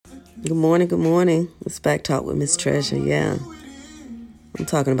Good morning, good morning. It's Back Talk with Miss Treasure. Yeah, I'm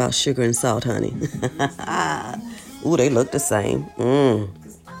talking about sugar and salt, honey. Ooh, they look the same.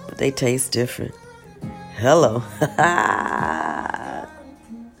 But they taste different. Hello.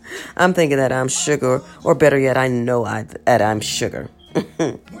 I'm thinking that I'm sugar, or better yet, I know that I'm sugar.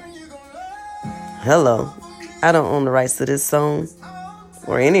 Hello. I don't own the rights to this song,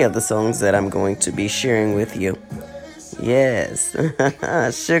 or any of the songs that I'm going to be sharing with you. Yes,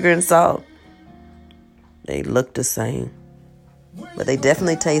 sugar and salt. They look the same, but they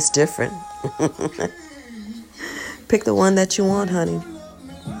definitely taste different. Pick the one that you want, honey.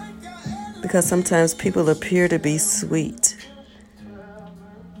 Because sometimes people appear to be sweet.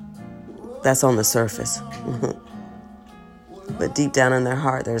 That's on the surface. But deep down in their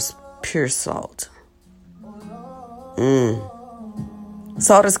heart, there's pure salt.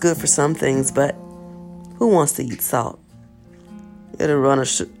 Salt is good for some things, but who wants to eat salt? It'll run a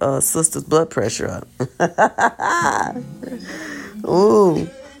sister's blood pressure up. Ooh,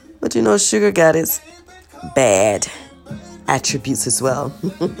 but you know, sugar got its bad attributes as well.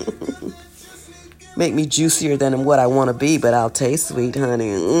 Make me juicier than what I want to be, but I'll taste sweet,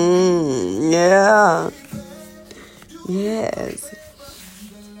 honey. Yeah. Yes.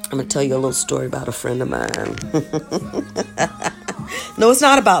 I'm going to tell you a little story about a friend of mine. No, it's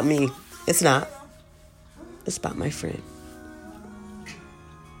not about me. It's not. It's about my friend.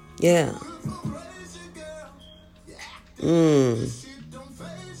 Yeah. You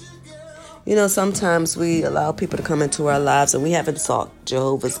know, sometimes we allow people to come into our lives and we haven't sought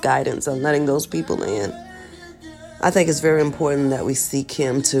Jehovah's guidance on letting those people in. I think it's very important that we seek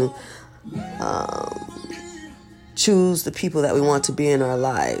Him to choose the people that we want to be in our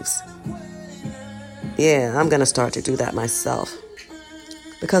lives. Yeah, I'm going to start to do that myself.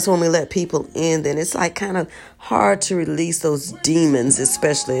 Because when we let people in, then it's like kind of hard to release those demons,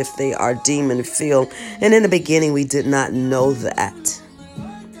 especially if they are demon-filled. And in the beginning, we did not know that.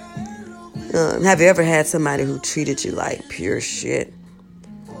 Have you ever had somebody who treated you like pure shit?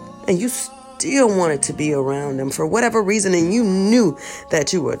 And you still wanted to be around them for whatever reason, and you knew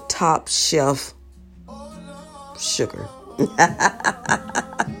that you were top shelf sugar.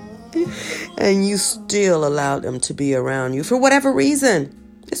 And you still allowed them to be around you for whatever reason.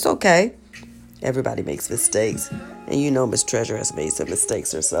 It's okay. Everybody makes mistakes. And you know Miss Treasure has made some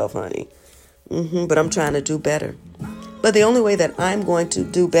mistakes herself, honey. But I'm trying to do better. But the only way that I'm going to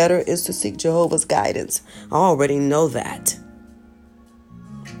do better is to seek Jehovah's guidance. I already know that.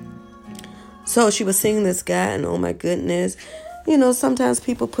 So she was seeing this guy, and oh my goodness. You know, sometimes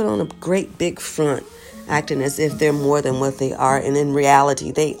people put on a great big front, acting as if they're more than what they are. And in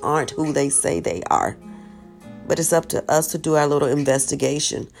reality, they aren't who they say they are. But it's up to us to do our little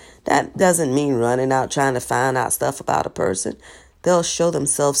investigation. That doesn't mean running out trying to find out stuff about a person. They'll show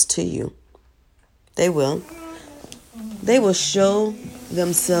themselves to you. They will. They will show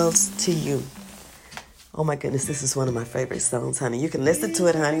themselves to you. Oh my goodness, this is one of my favorite songs, honey. You can listen to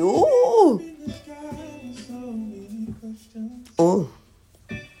it, honey. Ooh. Ooh.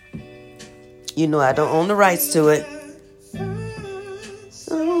 You know I don't own the rights to it.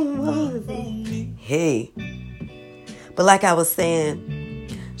 Hey. But like I was saying,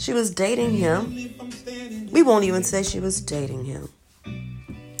 she was dating him. We won't even say she was dating him.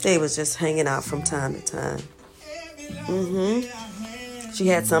 They was just hanging out from time to time. She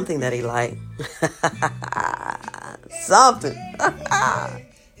had something that he liked. Something.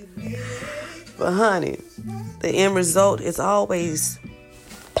 But honey, the end result is always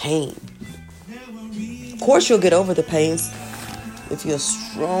pain. Of course you'll get over the pains if you're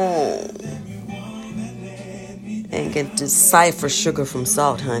strong and can decipher sugar from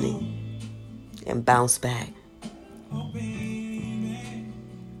salt, honey, and bounce back.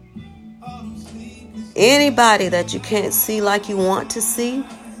 Anybody that you can't see like you want to see,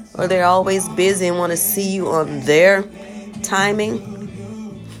 or they're always busy and want to see you on their timing,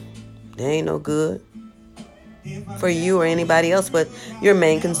 they ain't no good for you or anybody else, but your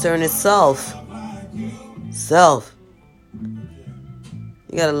main concern is self. Self.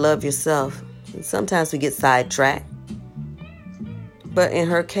 You gotta love yourself. And sometimes we get sidetracked. But in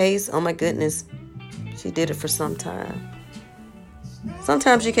her case, oh my goodness, she did it for some time.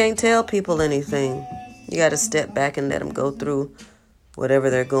 Sometimes you can't tell people anything. You got to step back and let them go through whatever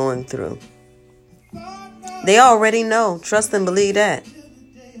they're going through. They already know. Trust and believe that.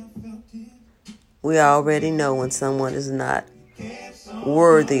 We already know when someone is not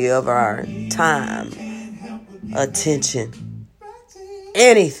worthy of our time, attention,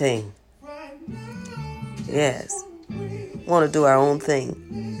 anything. Yes. Want to do our own thing.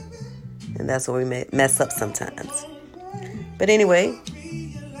 And that's where we mess up sometimes. But anyway,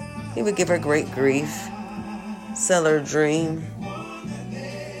 He would give her great grief, sell her dream.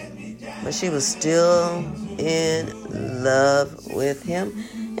 But she was still in love with him.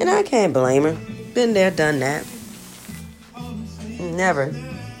 And I can't blame her. Been there, done that. Never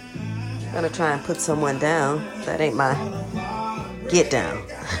gonna try and put someone down. That ain't my get down.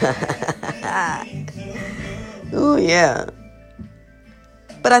 Oh, yeah.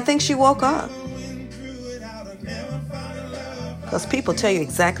 But I think she woke up. Because people tell you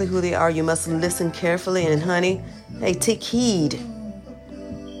exactly who they are. You must listen carefully. And honey, hey, take heed.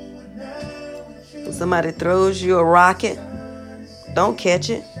 If somebody throws you a rocket, don't catch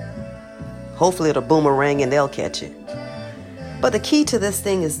it. Hopefully it'll boomerang and they'll catch it. But the key to this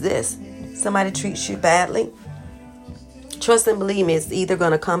thing is this. Somebody treats you badly. Trust and believe me, it's either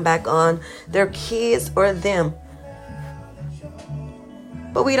going to come back on their kids or them.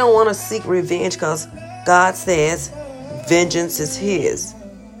 But we don't want to seek revenge because God says vengeance is his.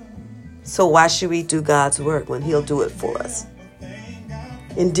 So why should we do God's work when he'll do it for us?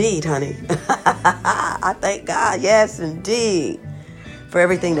 Indeed, honey. I thank God. Yes, indeed. For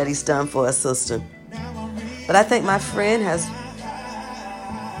everything that he's done for us, sister. But I think my friend has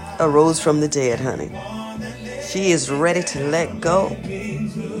arose from the dead, honey. She is ready to let go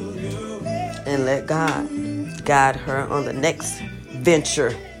and let God guide her on the next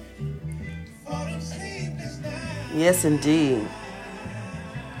venture. Yes, indeed.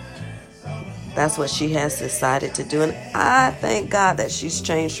 That's what she has decided to do. And I thank God that she's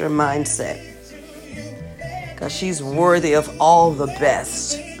changed her mindset. Because she's worthy of all the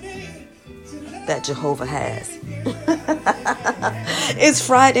best that Jehovah has. It's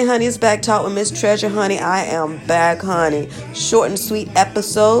Friday, honey. It's Back Talk with Miss Treasure, honey. I am back, honey. Short and sweet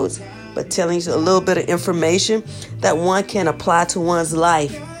episodes, but telling you a little bit of information that one can apply to one's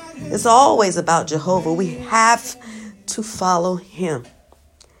life. It's always about Jehovah. We have to follow him,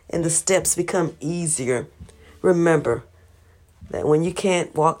 and the steps become easier. Remember that when you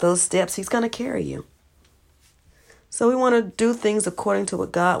can't walk those steps, he's going to carry you. So we want to do things according to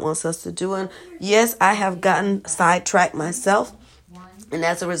what God wants us to do. And yes, I have gotten sidetracked myself. And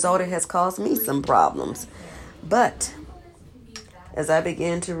as a result, it has caused me some problems. But as I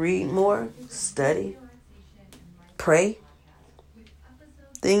begin to read more, study, pray,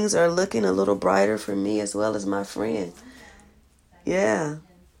 things are looking a little brighter for me as well as my friend. Yeah.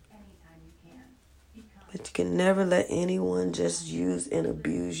 But you can never let anyone just use and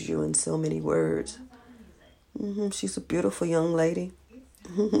abuse you in so many words. She's a beautiful young lady.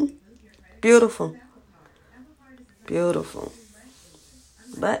 Beautiful. Beautiful.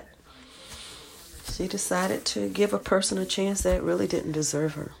 But she decided to give a person a chance that really didn't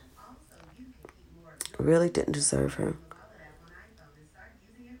deserve her. Really didn't deserve her.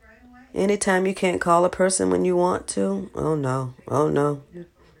 Anytime you can't call a person when you want to, oh no,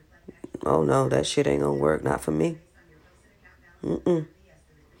 that shit ain't gonna work, not for me.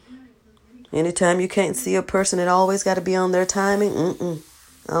 Anytime you can't see a person, it always got to be on their timing.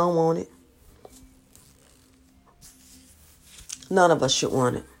 I don't want it. None of us should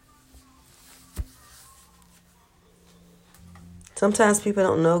want it. Sometimes people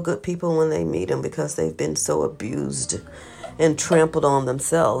don't know good people when they meet them because they've been so abused and trampled on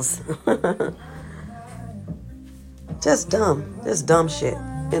themselves. Just dumb shit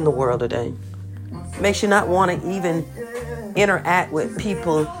in the world today. Makes you not want to even interact with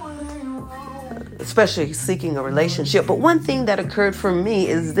people, especially seeking a relationship. But one thing that occurred for me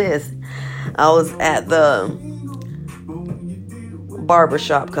is this. I was at the barber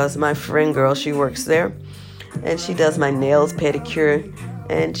shop because my friend girl, she works there. And she does my nails, pedicure,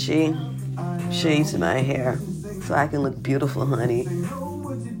 and she shaves my hair so I can look beautiful, honey.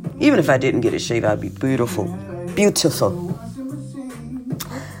 Even if I didn't get it shaved, I'd be beautiful. Beautiful.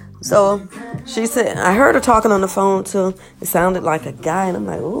 So she said, I heard her talking on the phone too. It sounded like a guy, and I'm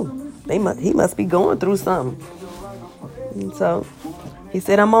like, ooh, he must be going through something. And so he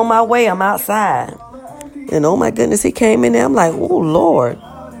said, I'm on my way. I'm outside. And oh my goodness, he came in there. I'm like, oh Lord.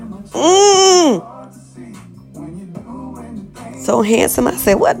 So handsome. I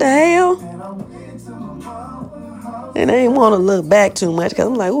said, what the hell? And I didn't want to look back too much because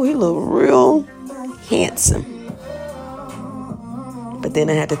I'm like, oh, he look real handsome. But then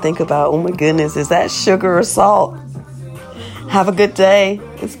I had to think about, oh my goodness, is that sugar or salt? Have a good day.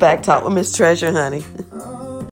 It's Back Talk with Miss Treasure, honey.